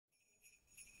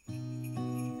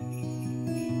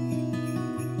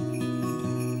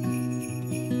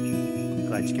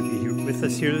glad you could be here with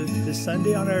us here this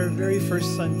Sunday on our very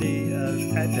first Sunday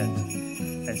of Advent.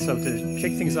 And so to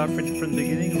kick things off from the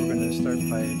beginning, we're going to start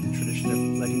by the tradition of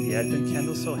lighting the Advent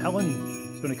candle. So Helen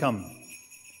is going to come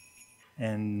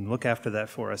and look after that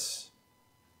for us.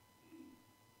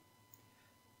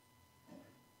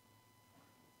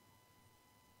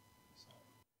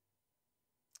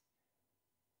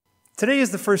 Today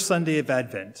is the first Sunday of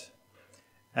Advent.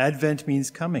 Advent means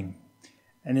coming.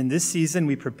 And in this season,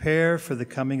 we prepare for the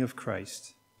coming of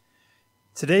Christ.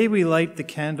 Today, we light the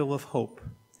candle of hope.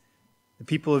 The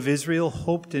people of Israel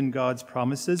hoped in God's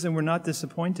promises and were not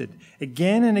disappointed.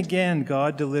 Again and again,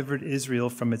 God delivered Israel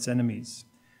from its enemies.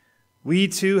 We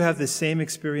too have the same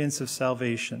experience of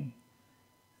salvation.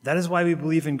 That is why we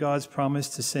believe in God's promise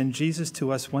to send Jesus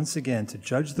to us once again to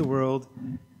judge the world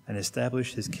and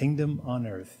establish his kingdom on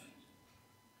earth.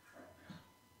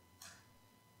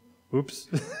 Oops.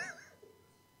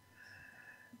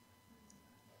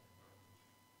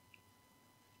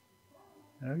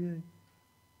 Okay.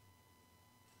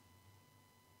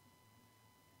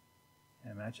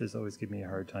 Yeah, matches always give me a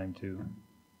hard time too.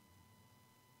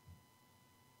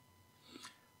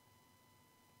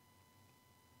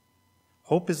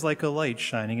 Hope is like a light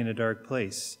shining in a dark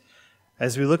place.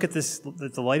 As we look at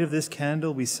the light of this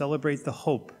candle, we celebrate the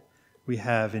hope we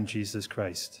have in Jesus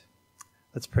Christ.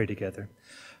 Let's pray together.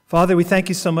 Father, we thank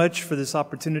you so much for this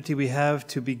opportunity we have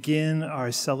to begin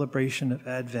our celebration of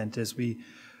Advent as we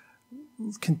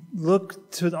can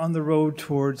look on the road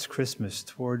towards Christmas,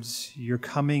 towards your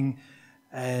coming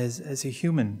as a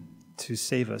human to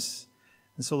save us.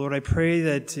 And so, Lord, I pray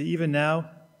that even now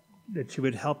that you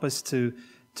would help us to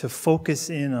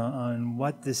focus in on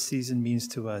what this season means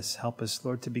to us. Help us,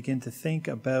 Lord, to begin to think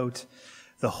about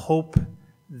the hope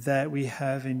that we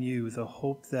have in you, the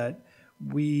hope that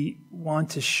we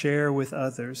want to share with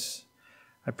others.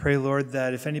 I pray, Lord,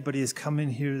 that if anybody is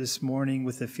coming here this morning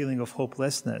with a feeling of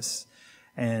hopelessness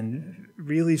and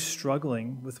really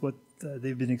struggling with what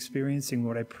they've been experiencing,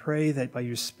 Lord, I pray that by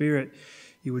your Spirit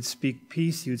you would speak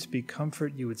peace, you would speak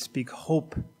comfort, you would speak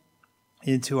hope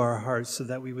into our hearts so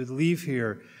that we would leave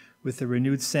here with a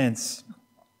renewed sense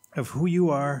of who you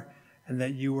are and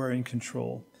that you are in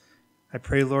control. I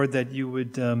pray, Lord, that you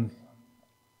would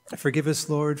forgive us,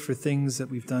 Lord, for things that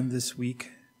we've done this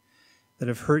week that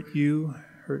have hurt you,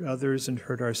 hurt others, and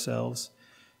hurt ourselves.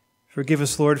 Forgive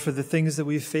us, Lord, for the things that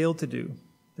we've failed to do,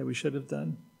 that we should have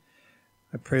done.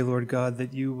 I pray, Lord God,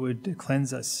 that you would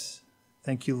cleanse us.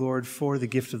 Thank you, Lord, for the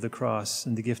gift of the cross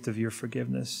and the gift of your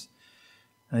forgiveness.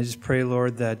 And I just pray,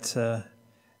 Lord, that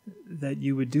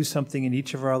you would do something in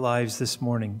each of our lives this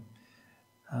morning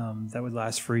that would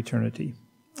last for eternity.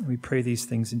 And we pray these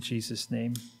things in Jesus'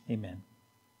 name. Amen.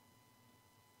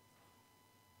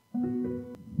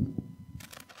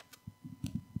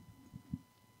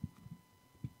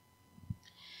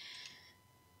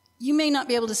 You may not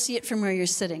be able to see it from where you're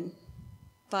sitting,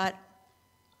 but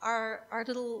our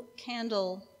little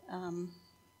candle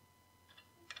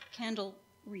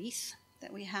wreath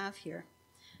that we have here,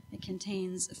 it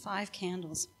contains 5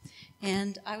 candles.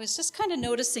 And I was just kind of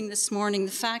noticing this morning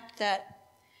the fact that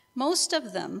most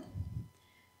of them,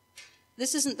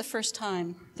 this isn't the first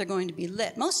time they're going to be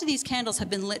lit. Most of these candles have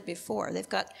been lit before. They've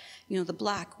got, the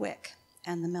black wick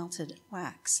and the melted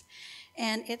wax.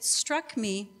 And it struck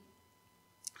me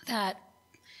that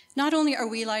not only are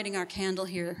we lighting our candle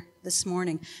here this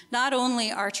morning, not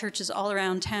only are churches all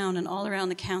around town and all around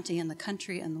the county and the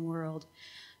country and the world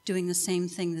doing the same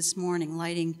thing this morning,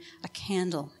 lighting a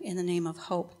candle in the name of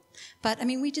hope, but,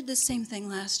 we did the same thing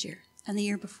last year and the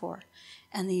year before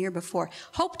and the year before.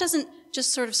 Hope doesn't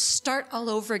just sort of start all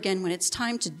over again when it's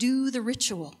time to do the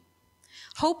ritual.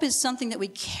 Hope is something that we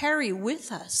carry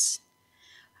with us.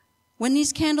 When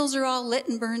these candles are all lit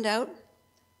and burned out,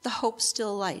 the hope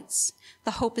still lights. The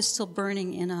hope is still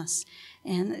burning in us.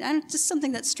 And just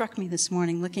something that struck me this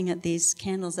morning, looking at these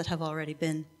candles that have already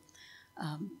been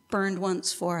burned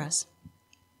once for us.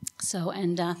 So,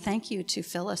 and thank you to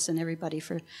Phyllis and everybody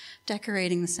for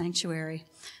decorating the sanctuary.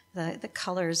 The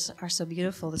colors are so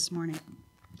beautiful this morning.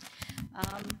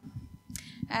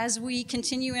 As we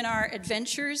continue in our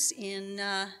adventures in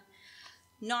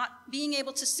not being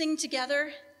able to sing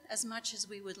together as much as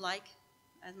we would like,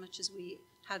 as much as we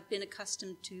have been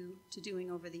accustomed to doing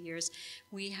over the years.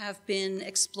 We have been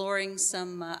exploring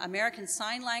some American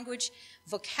Sign Language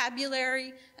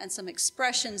vocabulary and some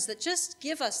expressions that just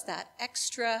give us that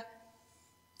extra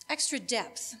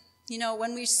depth.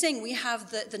 When we sing, we have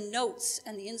the notes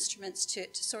and the instruments to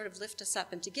sort of lift us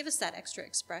up and to give us that extra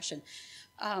expression.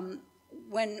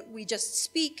 When we just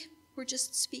speak, we're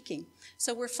just speaking.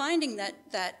 So we're finding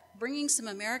that bringing some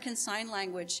American Sign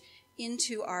Language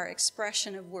into our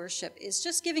expression of worship is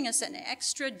just giving us an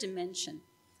extra dimension,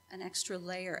 an extra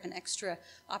layer, an extra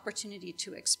opportunity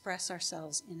to express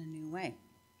ourselves in a new way.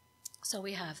 So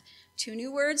we have 2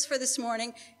 new words for this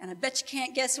morning, and I bet you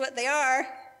can't guess what they are.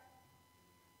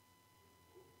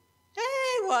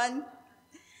 Hey, one.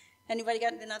 Anybody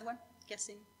got another one?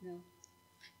 Guessing? No.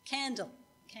 Candle.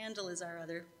 Candle is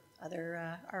our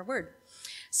our word.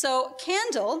 So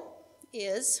candle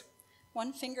is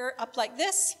one finger up like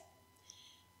this,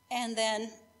 and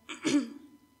then,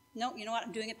 no, you know what?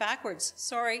 I'm doing it backwards.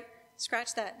 Sorry.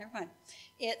 Scratch that. Never mind.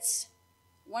 It's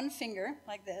one finger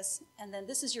like this, and then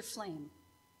this is your flame.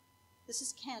 This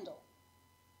is candle.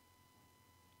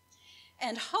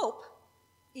 And hope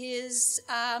is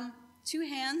 2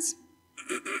 hands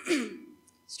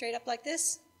straight up like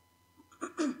this.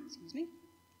 Excuse me.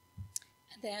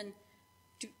 And then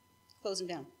close them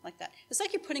down like that. It's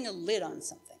like you're putting a lid on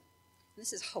something.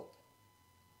 This is hope.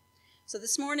 So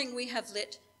this morning we have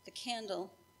lit the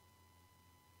candle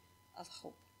of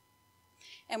hope.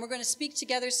 And we're going to speak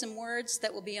together some words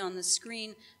that will be on the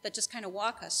screen that just kind of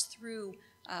walk us through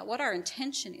what our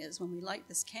intention is when we light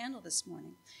this candle this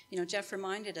morning. You know, Jeff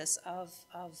reminded us of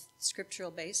the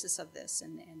scriptural basis of this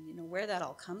and you know, where that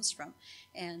all comes from.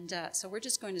 And so we're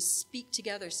just going to speak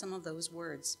together some of those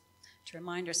words to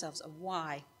remind ourselves of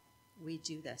why we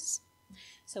do this.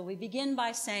 So we begin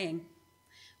by saying,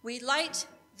 we light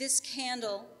this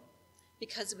candle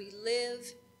because we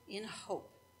live in hope.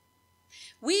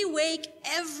 We wake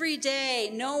every day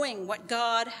knowing what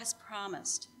God has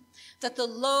promised, that the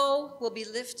low will be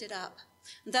lifted up,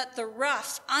 that the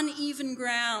rough, uneven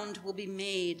ground will be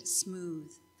made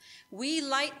smooth. We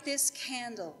light this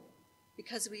candle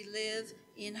because we live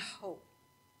in hope,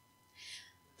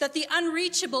 that the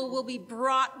unreachable will be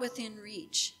brought within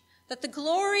reach, that the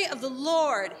glory of the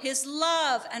Lord, his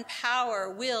love and power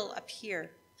will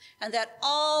appear, and that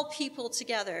all people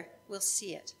together will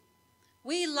see it.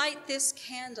 We light this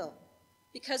candle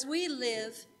because we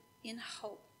live in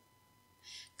hope.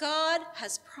 God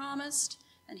has promised,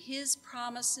 and his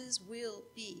promises will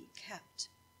be kept.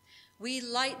 We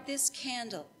light this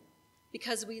candle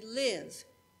because we live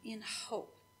in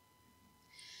hope.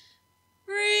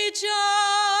 Rejoice,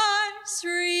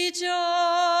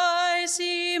 rejoice,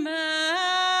 Emmanuel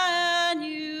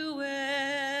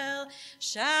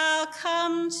shall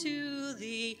come to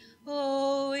thee,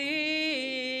 O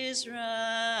Israel.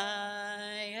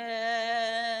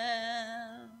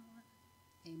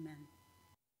 Amen.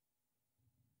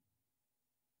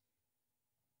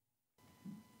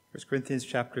 1 Corinthians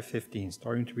chapter 15,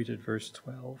 starting to read at verse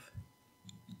 12.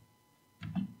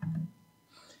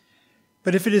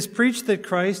 But if it is preached that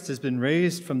Christ has been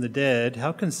raised from the dead,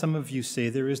 how can some of you say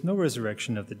there is no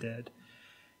resurrection of the dead?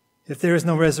 If there is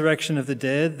no resurrection of the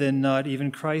dead, then not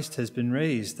even Christ has been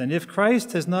raised. And if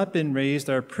Christ has not been raised,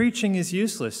 our preaching is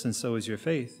useless, and so is your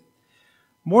faith.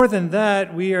 More than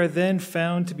that, we are then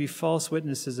found to be false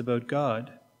witnesses about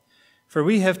God. For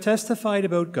we have testified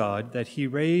about God that he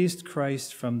raised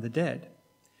Christ from the dead.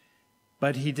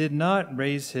 But he did not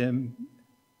raise him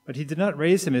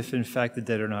if in fact the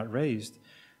dead are not raised.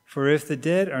 For if the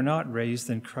dead are not raised,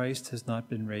 then Christ has not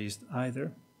been raised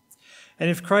either. And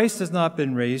if Christ has not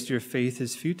been raised, your faith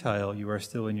is futile. You are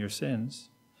still in your sins.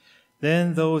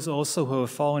 Then those also who have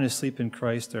fallen asleep in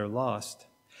Christ are lost.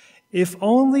 If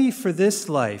only for this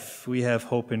life we have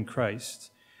hope in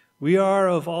Christ, we are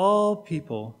of all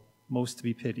people most to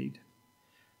be pitied.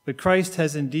 But Christ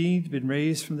has indeed been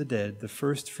raised from the dead, the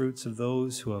first fruits of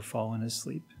those who have fallen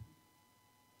asleep.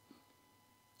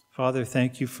 Father,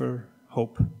 thank you for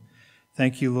hope.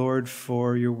 Thank you, Lord,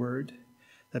 for your word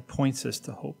that points us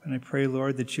to hope. And I pray,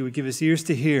 Lord, that you would give us ears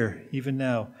to hear, even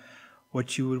now,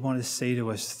 what you would want to say to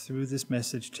us through this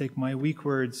message. Take my weak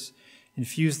words,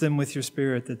 infuse them with your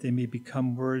Spirit, that they may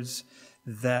become words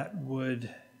that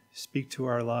would speak to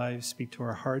our lives, speak to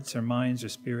our hearts, our minds, our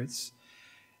spirits,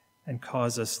 and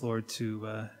cause us, Lord,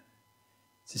 to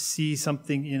see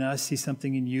something in us, see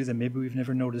something in you that maybe we've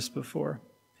never noticed before,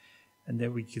 and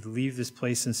that we could leave this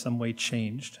place in some way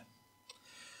changed.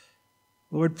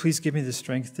 Lord, please give me the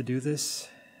strength to do this.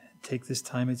 Take this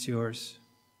time, it's yours.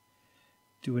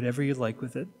 Do whatever you like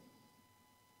with it.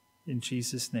 In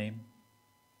Jesus' name,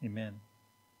 amen.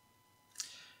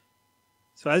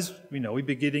 So as we know, we're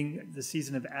beginning the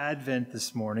season of Advent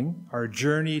this morning, our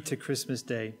journey to Christmas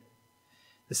Day,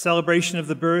 the celebration of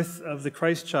the birth of the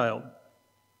Christ child.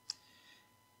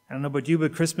 I don't know about you,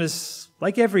 but Christmas,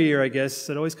 like every year, I guess,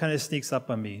 it always kind of sneaks up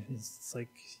on me. It's like,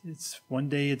 it's one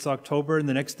day it's October, and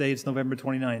the next day it's November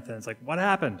 29th, and it's like, what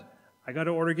happened? I got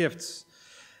to order gifts.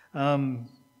 But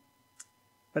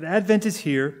Advent is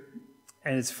here,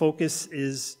 and its focus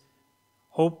is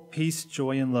Hope, peace,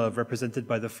 joy, and love, represented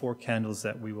by the 4 candles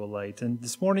that we will light. And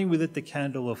this morning we lit the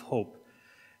candle of hope.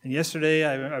 And yesterday,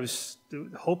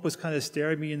 hope was kind of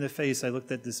staring me in the face. I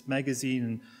looked at this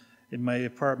magazine in my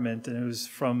apartment, and it was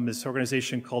from this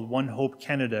organization called One Hope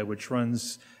Canada, which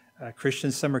runs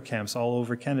Christian summer camps all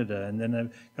over Canada. And then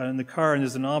I got in the car, and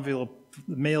there's an envelope,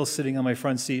 mail sitting on my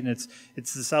front seat, and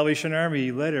it's the Salvation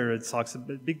Army letter. It talks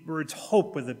about big words,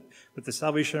 hope, with the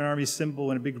Salvation Army symbol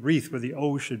and a big wreath where the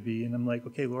O should be. And I'm like,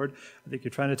 okay, Lord, I think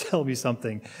you're trying to tell me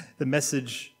something. The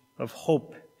message of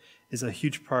hope is a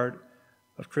huge part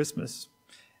of Christmas.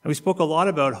 And we spoke a lot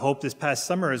about hope this past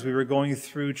summer as we were going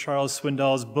through Charles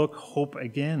Swindoll's book, Hope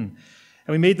Again.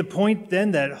 And we made the point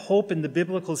then that hope in the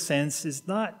biblical sense is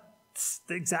not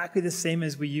exactly the same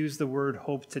as we use the word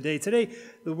hope today. Today,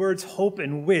 the words hope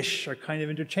and wish are kind of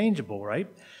interchangeable, right?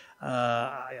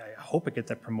 I hope I get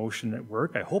that promotion at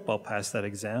work. I hope I'll pass that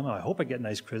exam. I hope I get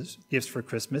nice gifts for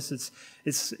Christmas.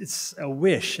 It's a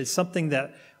wish. It's something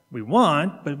that we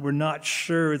want, but we're not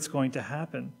sure it's going to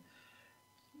happen.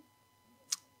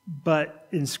 But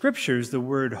in scriptures, the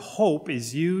word hope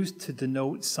is used to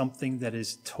denote something that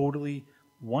is totally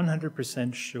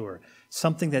 100% sure,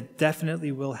 something that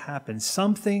definitely will happen,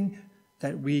 something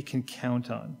that we can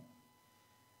count on.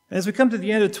 As we come to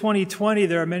the end of 2020,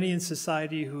 there are many in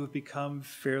society who have become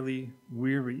fairly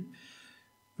weary.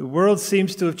 The world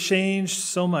seems to have changed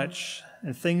so much,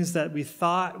 and things that we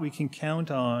thought we can count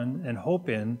on and hope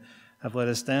in have let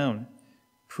us down,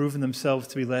 proven themselves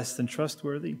to be less than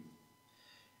trustworthy.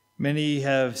 Many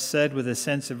have said with a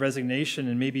sense of resignation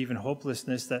and maybe even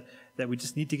hopelessness that we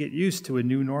just need to get used to a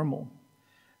new normal,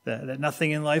 that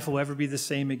nothing in life will ever be the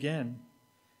same again.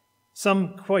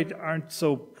 Some quite aren't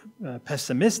so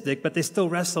pessimistic, but they still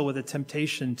wrestle with a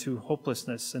temptation to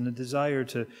hopelessness and a desire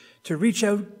to reach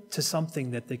out to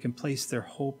something that they can place their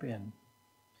hope in.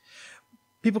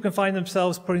 People can find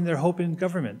themselves putting their hope in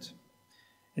government.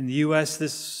 In the U.S.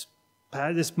 this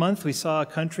month, we saw a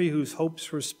country whose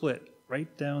hopes were split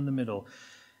right down the middle.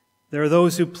 There are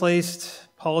those who placed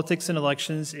politics and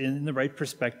elections in the right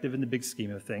perspective in the big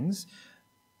scheme of things.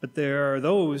 But there are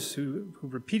those who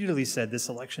repeatedly said this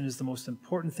election is the most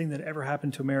important thing that ever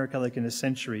happened to America like in a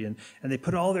century. And they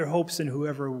put all their hopes in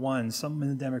whoever won, some in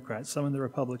the Democrats, some in the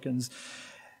Republicans.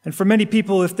 And for many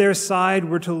people, if their side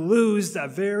were to lose, a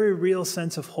very real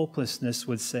sense of hopelessness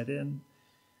would set in.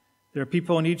 There are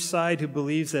people on each side who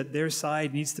believes that their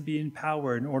side needs to be in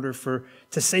power in order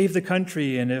to save the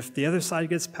country. And if the other side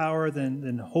gets power,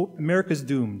 then hope, America's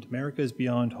doomed. America is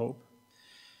beyond hope.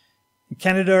 In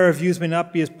Canada, our views may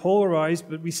not be as polarized,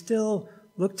 but we still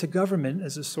look to government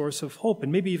as a source of hope.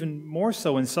 And maybe even more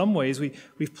so in some ways,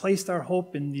 we've placed our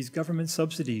hope in these government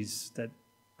subsidies that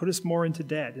put us more into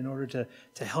debt in order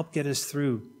to help get us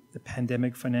through the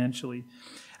pandemic financially.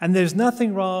 And there's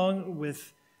nothing wrong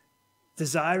with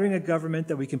desiring a government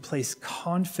that we can place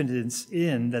confidence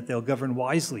in, that they'll govern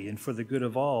wisely and for the good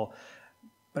of all.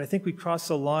 But I think we cross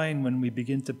a line when we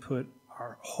begin to put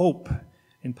our hope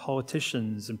in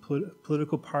politicians and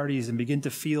political parties and begin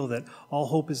to feel that all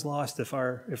hope is lost if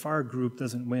our group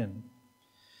doesn't win.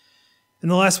 In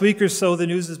the last week or so, the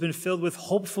news has been filled with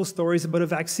hopeful stories about a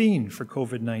vaccine for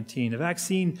COVID-19. A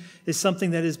vaccine is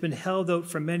something that has been held out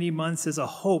for many months as a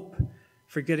hope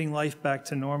for getting life back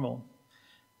to normal.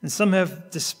 And some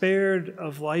have despaired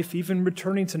of life even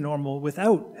returning to normal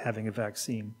without having a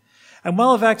vaccine. And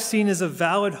while a vaccine is a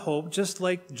valid hope, just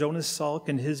like Jonas Salk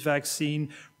and his vaccine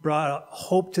brought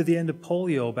hope to the end of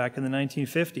polio back in the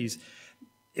 1950s,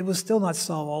 it will still not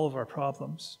solve all of our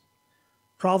problems.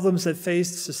 Problems that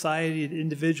faced society and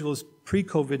individuals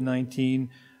pre-COVID-19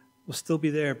 will still be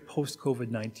there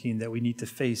post-COVID-19 that we need to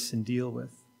face and deal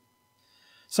with.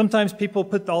 Sometimes people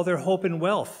put all their hope in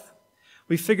wealth.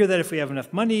 We figure that if we have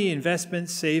enough money,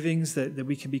 investments, savings, that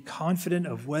we can be confident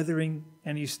of weathering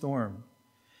any storm.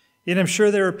 Yet I'm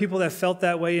sure there are people that felt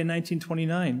that way in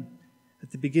 1929,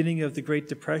 at the beginning of the Great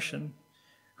Depression,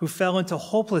 who fell into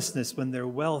hopelessness when their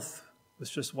wealth was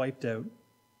just wiped out.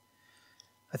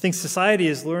 I think society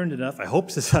has learned enough. I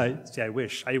wish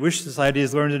society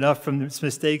has learned enough from its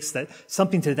mistakes that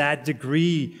something to that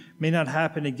degree may not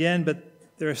happen again, but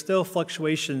there are still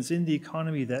fluctuations in the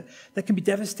economy that can be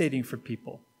devastating for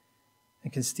people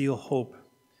and can steal hope.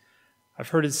 I've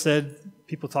heard it said,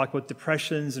 people talk about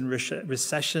depressions and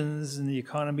recessions in the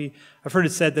economy. I've heard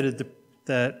it said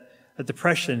that a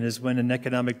depression is when an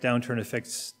economic downturn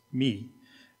affects me.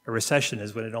 A recession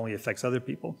is when it only affects other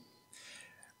people.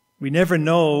 We never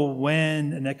know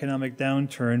when an economic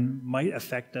downturn might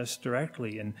affect us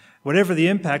directly. And whatever the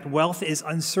impact, wealth is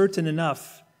uncertain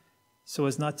enough so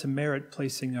as not to merit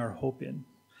placing our hope in.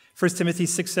 1 Timothy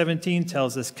 6:17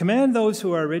 tells us, "Command those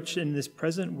who are rich in this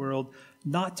present world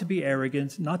not to be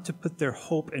arrogant, not to put their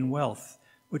hope in wealth,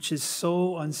 which is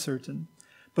so uncertain,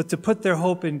 but to put their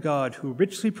hope in God, who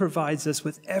richly provides us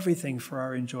with everything for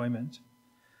our enjoyment."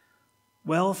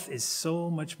 Wealth is so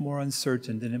much more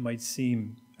uncertain than it might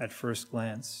seem at first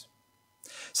glance.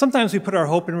 Sometimes we put our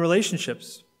hope in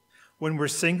relationships. When we're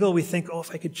single, we think,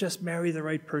 if I could just marry the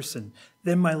right person,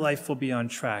 then my life will be on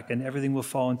track and everything will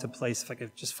fall into place if I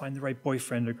could just find the right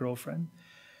boyfriend or girlfriend.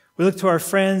 We look to our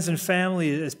friends and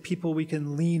family as people we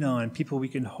can lean on, people we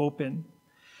can hope in.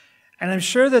 And I'm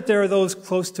sure that there are those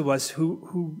close to us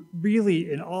who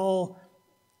really, in all,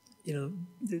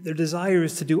 their desire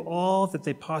is to do all that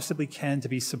they possibly can to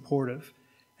be supportive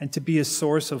and to be a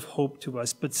source of hope to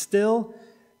us. But still,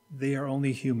 they are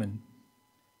only human.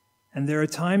 And there are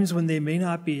times when they may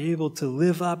not be able to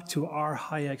live up to our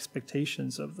high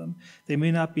expectations of them. They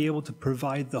may not be able to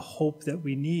provide the hope that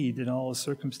we need in all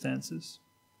circumstances.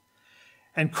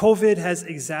 And COVID has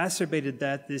exacerbated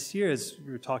that this year, as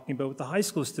we were talking about with the high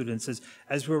school students,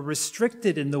 as we're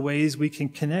restricted in the ways we can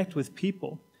connect with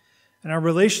people. And our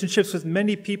relationships with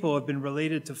many people have been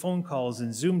related to phone calls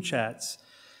and Zoom chats.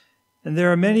 And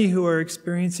there are many who are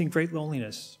experiencing great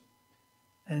loneliness.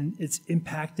 And it's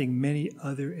impacting many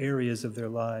other areas of their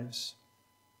lives.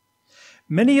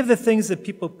 Many of the things that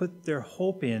people put their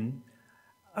hope in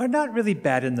are not really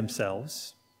bad in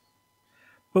themselves.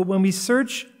 But when we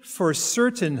search for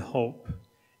certain hope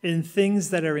in things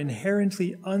that are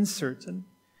inherently uncertain,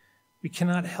 we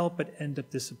cannot help but end up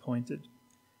disappointed.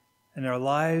 And our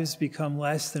lives become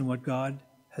less than what God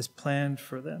has planned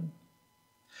for them.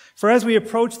 For as we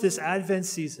approach this Advent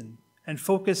season and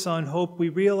focus on hope, we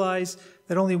realize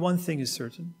that only one thing is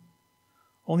certain.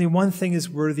 Only one thing is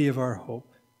worthy of our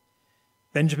hope.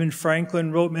 Benjamin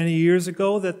Franklin wrote many years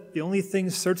ago that the only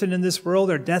things certain in this world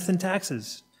are death and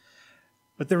taxes.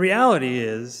 But the reality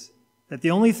is that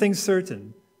the only thing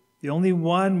certain, the only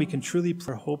one we can truly put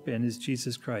our hope in, is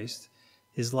Jesus Christ,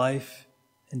 his life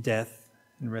and death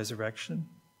and resurrection.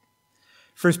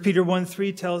 1 Peter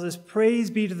 1:3 tells us,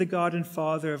 "Praise be to the God and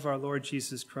Father of our Lord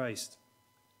Jesus Christ.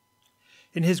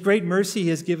 In his great mercy, he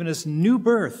has given us new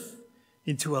birth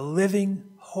into a living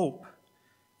hope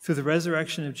through the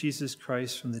resurrection of Jesus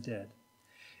Christ from the dead."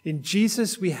 In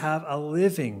Jesus, we have a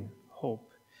living hope.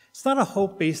 It's not a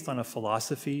hope based on a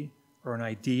philosophy or an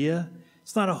idea.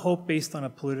 It's not a hope based on a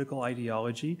political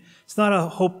ideology. It's not a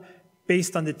hope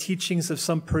based on the teachings of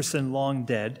some person long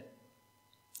dead.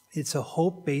 It's a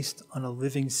hope based on a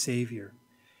living Savior.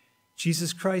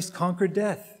 Jesus Christ conquered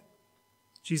death.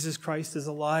 Jesus Christ is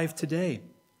alive today.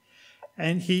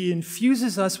 And he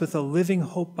infuses us with a living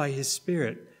hope by his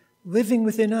Spirit, living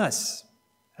within us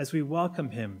as we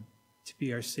welcome him to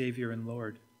be our Savior and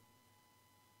Lord.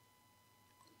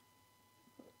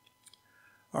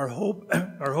 Our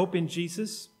hope in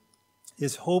Jesus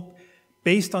is hope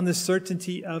based on the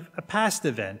certainty of a past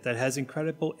event that has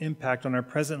incredible impact on our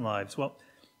present lives. Well,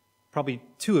 probably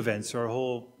two events or a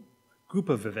whole group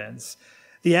of events.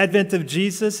 The advent of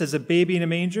Jesus as a baby in a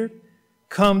manger,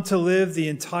 come to live the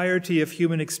entirety of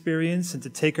human experience and to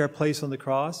take our place on the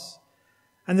cross,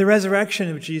 and the resurrection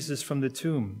of Jesus from the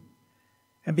tomb.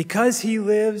 And because he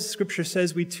lives, Scripture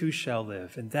says we too shall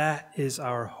live, and that is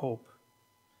our hope.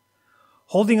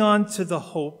 Holding on to the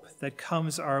hope that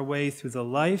comes our way through the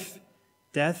life,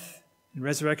 death, and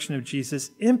resurrection of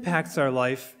Jesus impacts our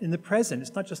life in the present.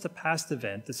 It's not just a past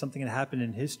event, it's something that happened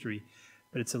in history,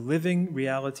 but it's a living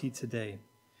reality today.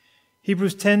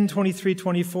 Hebrews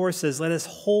 10:23-24 says, "Let us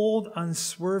hold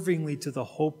unswervingly to the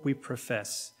hope we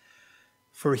profess,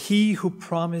 for he who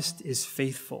promised is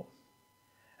faithful.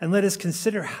 And let us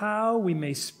consider how we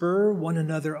may spur one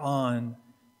another on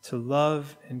to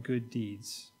love and good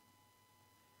deeds."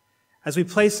 As we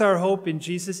place our hope in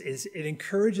Jesus, it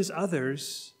encourages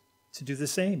others to do the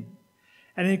same.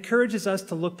 And it encourages us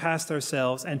to look past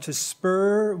ourselves and to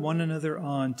spur one another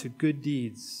on to good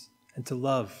deeds and to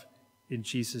love in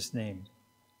Jesus' name.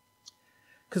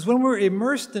 Because when we're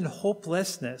immersed in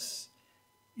hopelessness,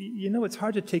 it's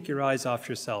hard to take your eyes off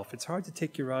yourself. It's hard to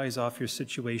take your eyes off your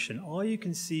situation. All you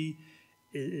can see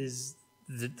is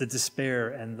the despair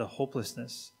and the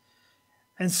hopelessness.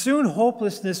 And soon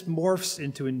hopelessness morphs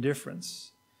into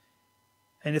indifference.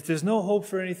 And if there's no hope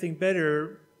for anything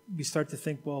better, we start to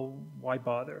think, well, why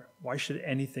bother? Why should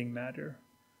anything matter?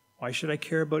 Why should I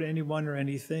care about anyone or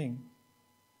anything?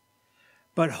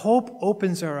 But hope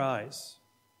opens our eyes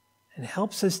and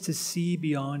helps us to see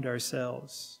beyond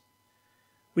ourselves.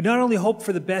 We not only hope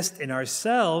for the best in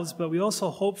ourselves, but we also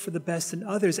hope for the best in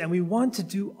others. And we want to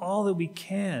do all that we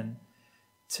can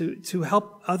to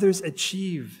help others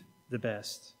achieve the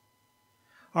best.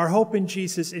 Our hope in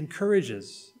Jesus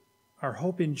encourages. Our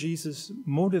hope in Jesus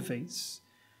motivates.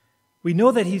 We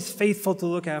know that he's faithful to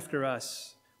look after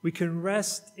us. We can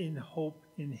rest in hope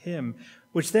in him,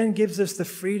 which then gives us the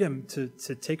freedom to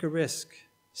take a risk,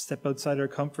 step outside our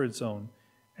comfort zone,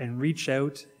 and reach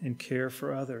out and care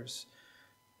for others.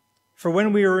 For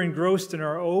when we are engrossed in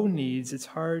our own needs, it's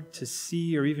hard to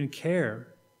see or even care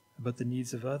about the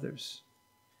needs of others.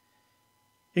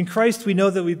 In Christ, we know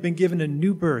that we've been given a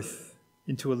new birth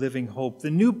into a living hope.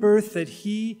 The new birth that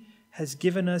he has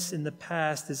given us in the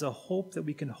past is a hope that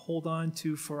we can hold on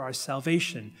to for our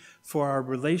salvation, for our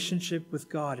relationship with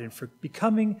God, and for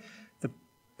becoming the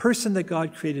person that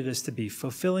God created us to be,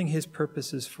 fulfilling his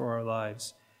purposes for our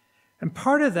lives. And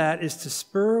part of that is to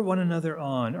spur one another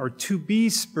on, or to be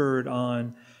spurred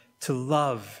on, to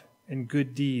love and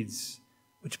good deeds,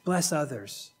 which bless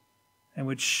others and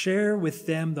which share with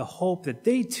them the hope that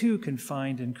they too can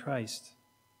find in Christ.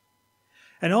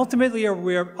 And ultimately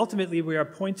we are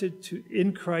pointed to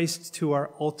in Christ to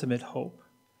our ultimate hope,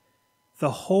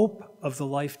 the hope of the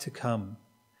life to come,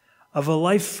 of a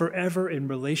life forever in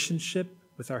relationship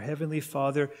with our Heavenly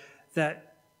Father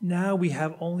that now we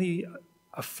have only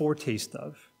a foretaste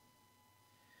of.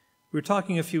 We were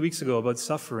talking a few weeks ago about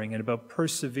suffering and about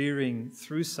persevering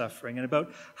through suffering and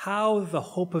about how the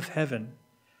hope of heaven,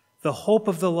 the hope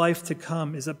of the life to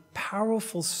come, is a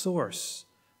powerful source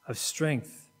of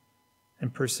strength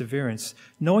and perseverance,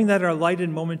 knowing that our light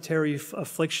and momentary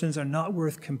afflictions are not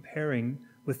worth comparing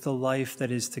with the life that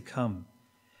is to come.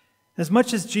 As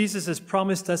much as Jesus has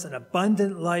promised us an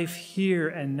abundant life here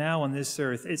and now on this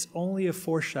earth, it's only a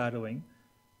foreshadowing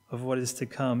of what is to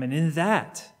come. And in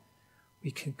that,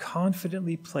 we can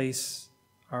confidently place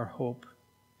our hope.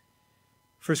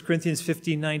 1 Corinthians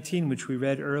 15:19, which we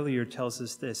read earlier, tells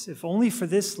us this: if only for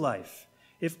this life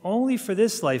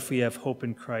we have hope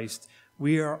in Christ,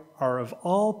 we are of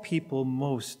all people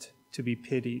most to be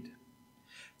pitied.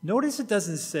 Notice it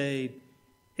doesn't say,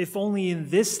 if only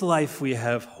in this life we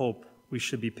have hope, we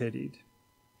should be pitied.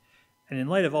 And in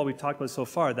light of all we've talked about so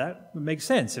far, that would make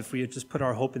sense. If we had just put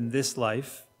our hope in this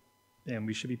life, then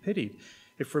we should be pitied.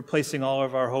 If we're placing all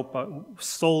of our hope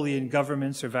solely in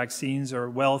governments or vaccines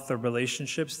or wealth or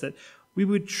relationships, that we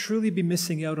would truly be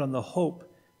missing out on the hope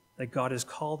that God has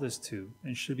called us to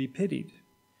and should be pitied.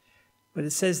 But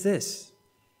it says this: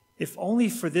 if only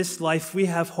for this life we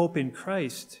have hope in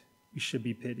Christ, we should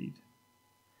be pitied.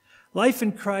 Life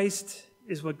in Christ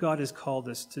is what God has called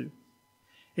us to.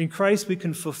 In Christ, we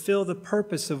can fulfill the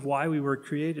purpose of why we were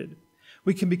created.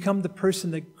 We can become the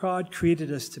person that God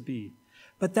created us to be.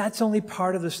 But that's only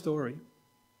part of the story.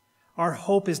 Our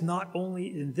hope is not only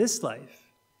in this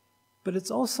life, but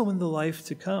it's also in the life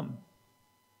to come.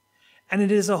 And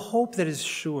it is a hope that is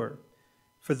sure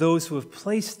for those who have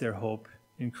placed their hope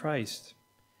in Christ.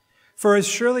 For as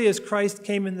surely as Christ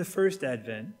came in the first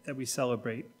advent that we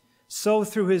celebrate, so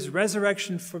through his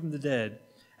resurrection from the dead,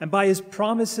 and by his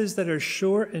promises that are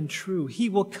sure and true, he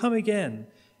will come again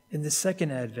in the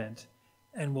second advent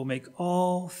and will make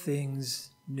all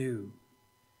things new.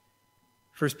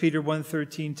 1 Peter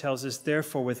 1:13 tells us,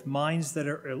 therefore, with minds that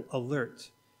are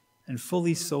alert and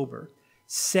fully sober,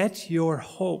 set your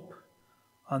hope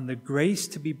on the grace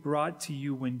to be brought to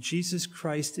you when Jesus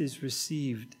Christ is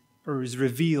received or is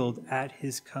revealed at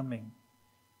his coming.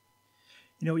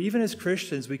 You know, even as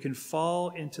Christians, we can fall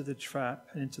into the trap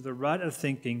and into the rut of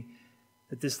thinking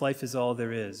that this life is all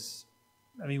there is.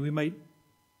 I mean, we might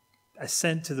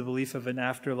assent to the belief of an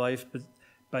afterlife,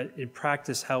 but in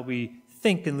practice, how we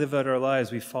think and live out our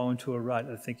lives, we fall into a rut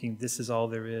of thinking this is all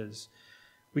there is.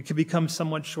 We can become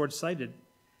somewhat short-sighted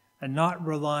and not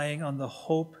relying on the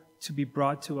hope to be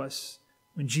brought to us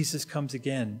when Jesus comes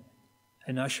again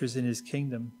and ushers in his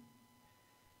kingdom.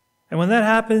 And when that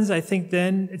happens, I think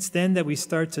it's then that we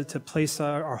start to place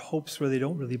our hopes where they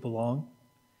don't really belong.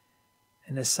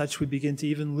 And as such, we begin to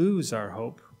even lose our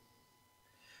hope.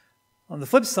 On the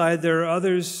flip side, there are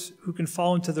others who can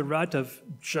fall into the rut of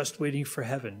just waiting for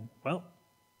heaven. Well,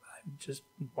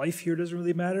 life here doesn't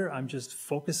really matter. I'm just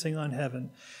focusing on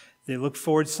heaven. They look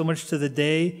forward so much to that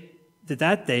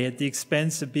day at the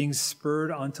expense of being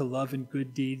spurred on to love and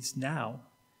good deeds now,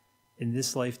 in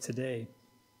this life today.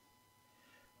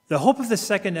 The hope of the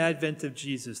second advent of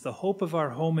Jesus, the hope of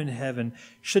our home in heaven,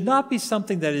 should not be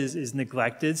something that is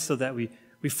neglected so that we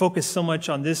focus so much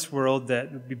on this world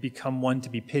that we become one to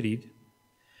be pitied.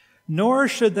 Nor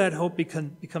should that hope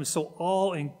become so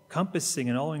all-encompassing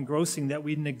and all-engrossing that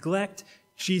we neglect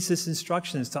Jesus'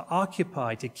 instructions to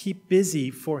occupy, to keep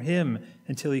busy for him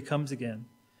until he comes again.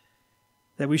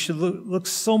 That we should look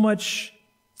so much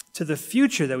to the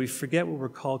future that we forget what we're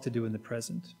called to do in the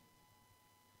present.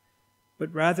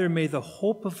 but rather may the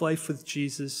hope of life with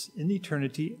Jesus in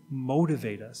eternity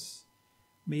motivate us.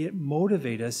 May it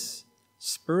motivate us,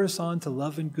 spur us on to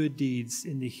love and good deeds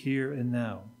in the here and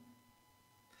now.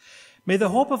 May the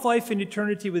hope of life in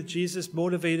eternity with Jesus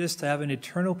motivate us to have an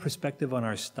eternal perspective on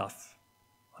our stuff,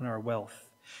 on our wealth.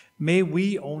 May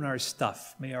we own our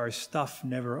stuff. May our stuff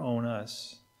never own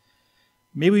us.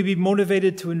 May we be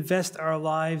motivated to invest our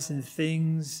lives in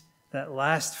things that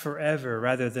last forever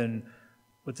rather than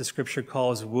what the scripture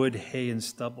calls wood, hay, and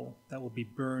stubble that will be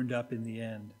burned up in the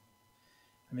end.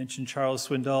 I mentioned Charles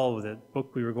Swindoll with a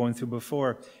book we were going through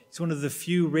before. He's one of the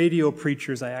few radio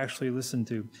preachers I actually listen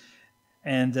to.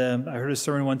 And I heard a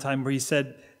sermon one time where he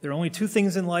said, there are only two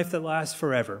things in life that last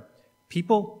forever,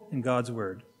 people and God's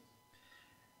word.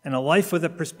 And a life with a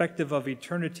perspective of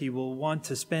eternity will want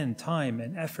to spend time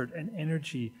and effort and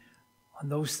energy on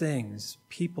those things,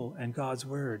 people and God's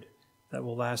word, that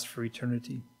will last for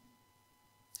eternity.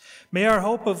 May our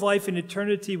hope of life in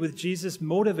eternity with Jesus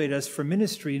motivate us for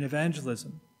ministry and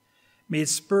evangelism. May it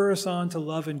spur us on to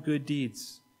love and good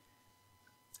deeds.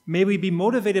 May we be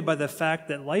motivated by the fact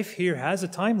that life here has a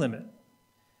time limit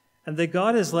and that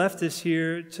God has left us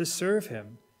here to serve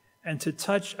him and to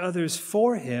touch others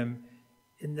for him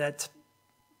in that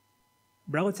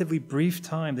relatively brief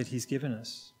time that he's given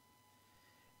us.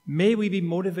 May we be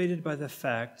motivated by the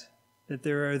fact that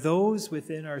there are those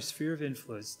within our sphere of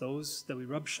influence, those that we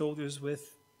rub shoulders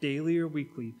with daily or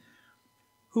weekly,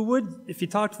 who would, if you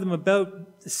talk to them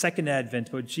about the second advent,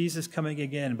 about Jesus coming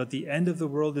again, about the end of the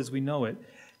world as we know it,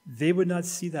 they would not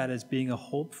see that as being a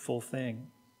hopeful thing.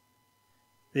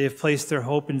 They have placed their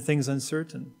hope in things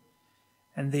uncertain,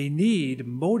 and they need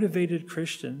motivated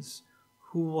Christians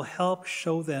who will help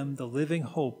show them the living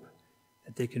hope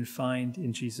that they can find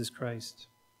in Jesus Christ.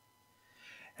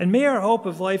 And may our hope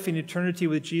of life in eternity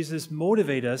with Jesus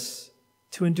motivate us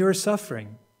to endure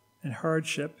suffering and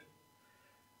hardship.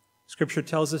 Scripture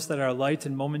tells us that our light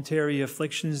and momentary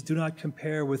afflictions do not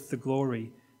compare with the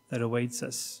glory that awaits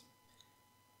us.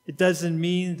 It doesn't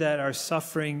mean that our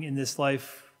suffering in this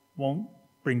life won't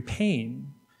bring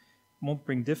pain, won't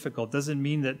bring difficulty. It doesn't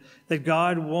mean that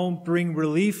God won't bring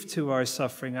relief to our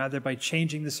suffering, either by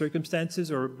changing the circumstances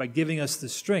or by giving us the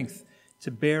strength to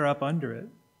bear up under it.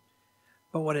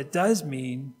 But what it does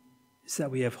mean is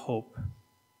that we have hope.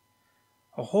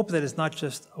 A hope that is not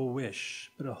just a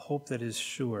wish, but a hope that is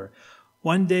sure.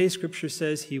 One day, Scripture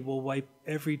says, he will wipe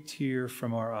every tear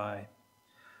from our eye.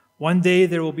 One day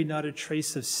there will be not a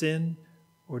trace of sin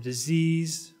or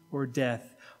disease or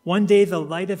death. One day the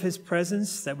light of his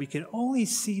presence that we can only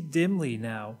see dimly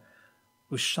now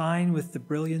will shine with the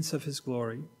brilliance of his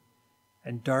glory,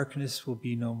 and darkness will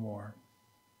be no more.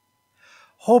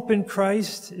 Hope in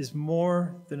Christ is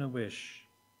more than a wish.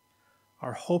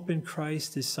 Our hope in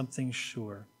Christ is something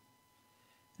sure.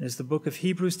 And as the book of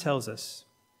Hebrews tells us,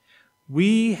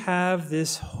 we have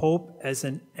this hope as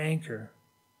an anchor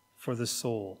for the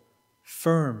soul,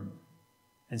 firm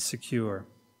and secure.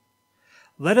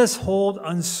 Let us hold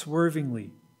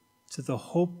unswervingly to the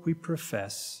hope we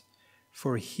profess,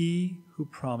 for he who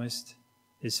promised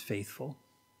is faithful.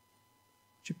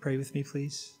 Would you pray with me,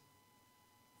 please?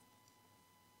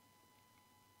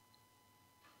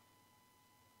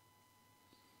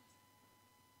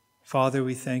 Father,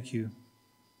 we thank you.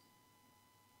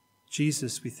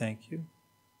 Jesus, we thank you.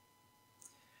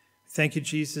 Thank you,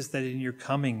 Jesus, that in your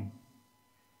coming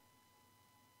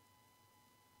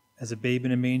as a babe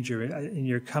in a manger, in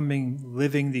your coming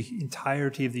living the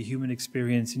entirety of the human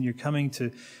experience, in your coming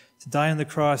to die on the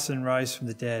cross and rise from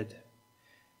the dead,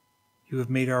 you have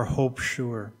made our hope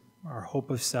sure, our hope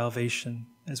of salvation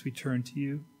as we turn to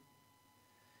you.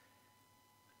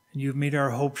 And you have made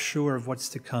our hope sure of what's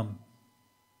to come.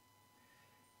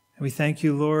 And we thank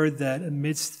you, Lord, that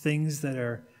amidst things that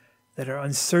are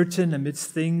uncertain, amidst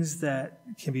things that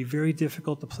can be very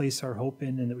difficult to place our hope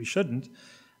in and that we shouldn't,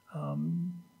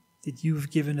 that you've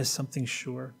given us something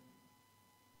sure,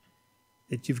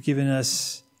 that you've given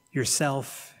us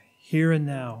yourself here and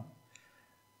now,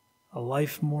 a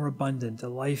life more abundant, a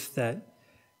life that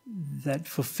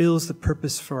fulfills the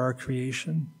purpose for our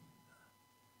creation,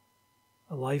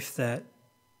 a life that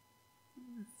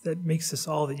makes us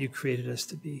all that you created us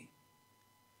to be.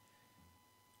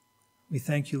 We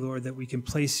thank you, Lord, that we can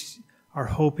place our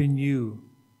hope in you,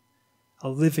 a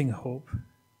living hope,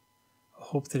 a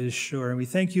hope that is sure. And we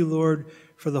thank you, Lord,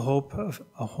 for the hope of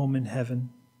a home in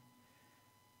heaven.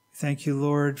 Thank you,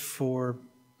 Lord, for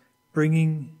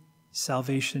bringing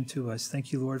salvation to us.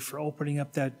 Thank you, Lord, for opening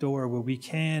up that door where we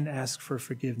can ask for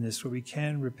forgiveness, where we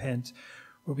can repent,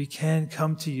 where we can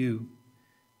come to you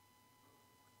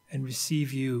and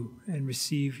receive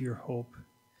your hope.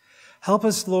 Help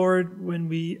us, Lord, when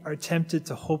we are tempted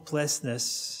to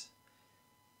hopelessness,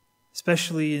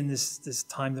 especially in this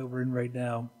time that we're in right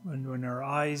now, when our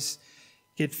eyes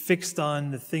get fixed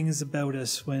on the things about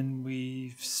us, when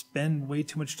we spend way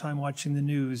too much time watching the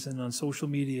news and on social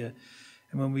media,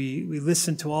 and when we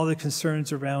listen to all the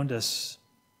concerns around us.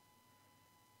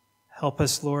 Help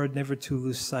us, Lord, never to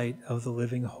lose sight of the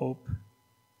living hope.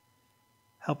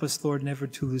 Help us, Lord, never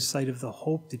to lose sight of the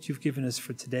hope that you've given us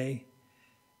for today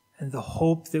and the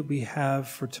hope that we have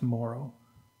for tomorrow.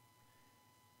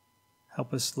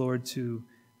 Help us, Lord, to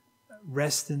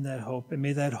rest in that hope, and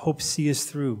may that hope see us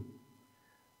through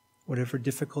whatever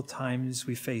difficult times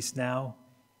we face now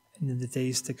and in the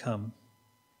days to come.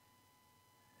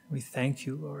 We thank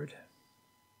you, Lord.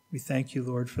 We thank you,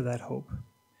 Lord, for that hope.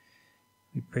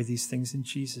 We pray these things in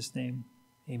Jesus' name.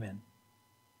 Amen.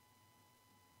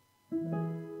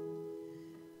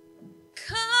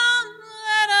 Come,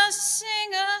 let us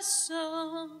sing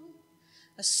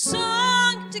a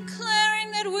song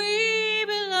declaring that we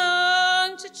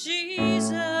belong to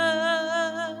Jesus.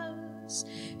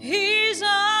 He's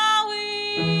all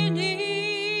we need.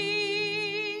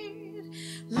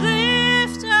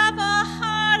 Lift up a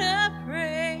heart of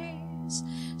praise.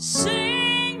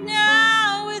 Sing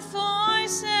now with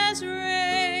voices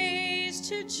raised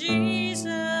to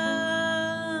Jesus.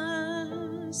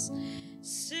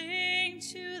 Sing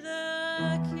to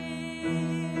the King.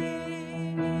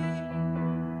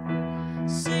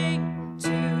 Sing to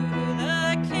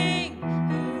the King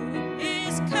who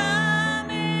is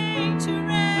coming to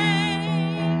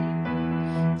reign.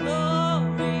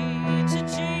 Glory to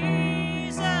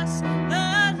Jesus, the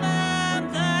Lamb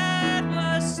that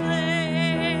was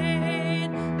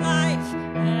slain. Life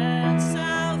and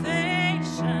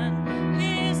salvation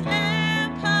his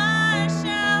empire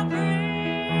shall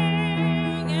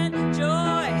bring, and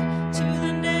joy to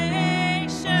the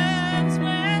nations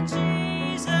when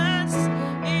Jesus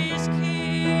is King.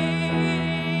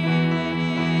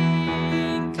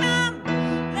 Come,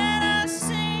 let us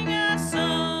sing a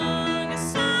song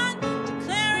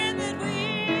declaring that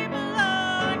we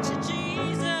belong to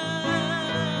Jesus.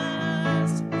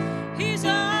 He's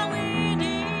all we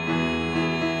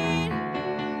need.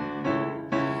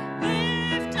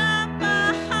 Lift up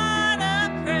a heart of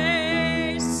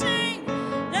praise. Sing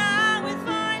now with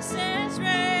voices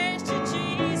raised to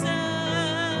Jesus.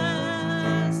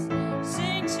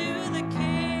 Sing to the King.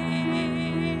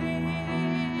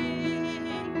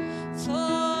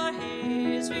 For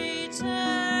his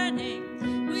returning,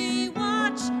 we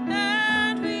watch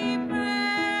and we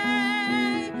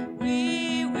pray.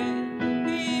 We will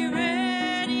be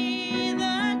ready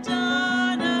the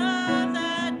dawn of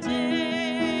that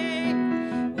day.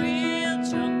 We'll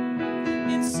jump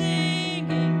in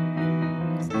singing,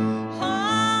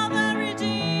 all the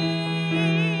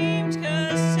redeemed,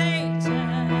 'cause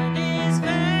Satan is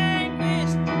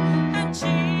vanquished and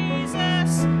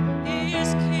Jesus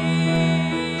is King.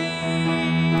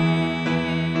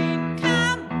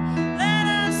 Come, let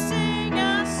us sing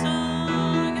a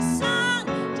song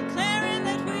declaring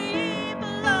that we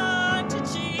belong to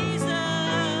Jesus.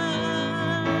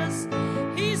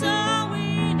 He's all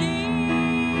we need.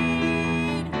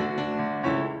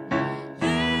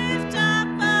 Lift up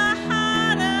a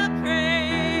heart of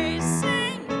praise.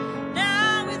 Sing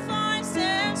now with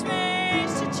voices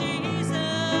raised to Jesus.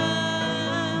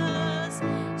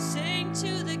 Sing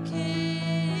to the King.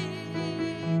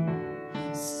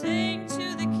 Sing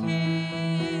to the King.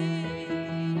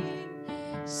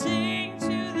 Sing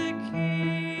to the King.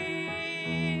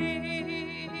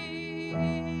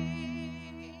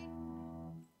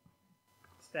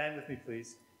 Stand with me,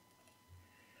 please.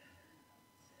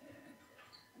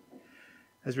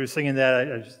 As we were singing that,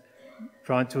 I was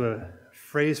drawn to a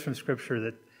phrase from Scripture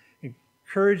that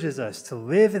encourages us to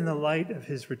live in the light of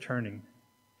his returning.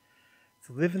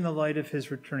 To live in the light of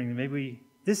his returning.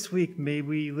 This week, may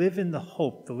we live in the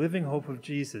hope, the living hope of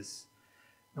Jesus,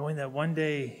 knowing that one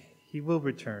day he will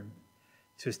return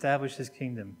to establish his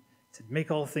kingdom, to make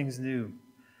all things new.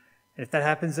 And if that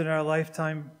happens in our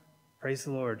lifetime, praise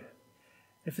the Lord.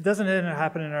 If it doesn't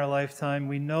happen in our lifetime,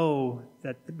 we know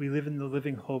that we live in the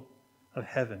living hope of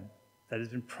heaven that has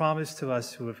been promised to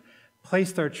us who have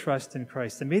placed our trust in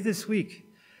Christ. And may this week,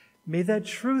 may that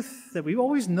truth that we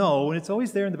always know, and it's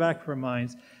always there in the back of our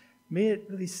minds, may it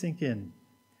really sink in.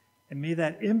 And may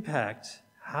that impact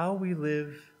how we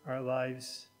live our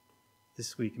lives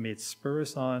this week. May it spur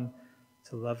us on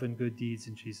to love and good deeds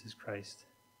in Jesus Christ.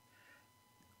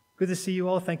 Good to see you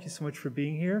all. Thank you so much for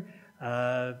being here.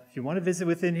 If you want to visit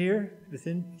within,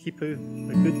 keep a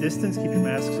good distance, keep your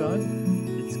masks on.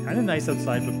 It's kind of nice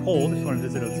outside, but cold if you want to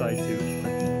visit outside too.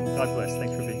 God bless.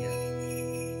 Thanks for being here.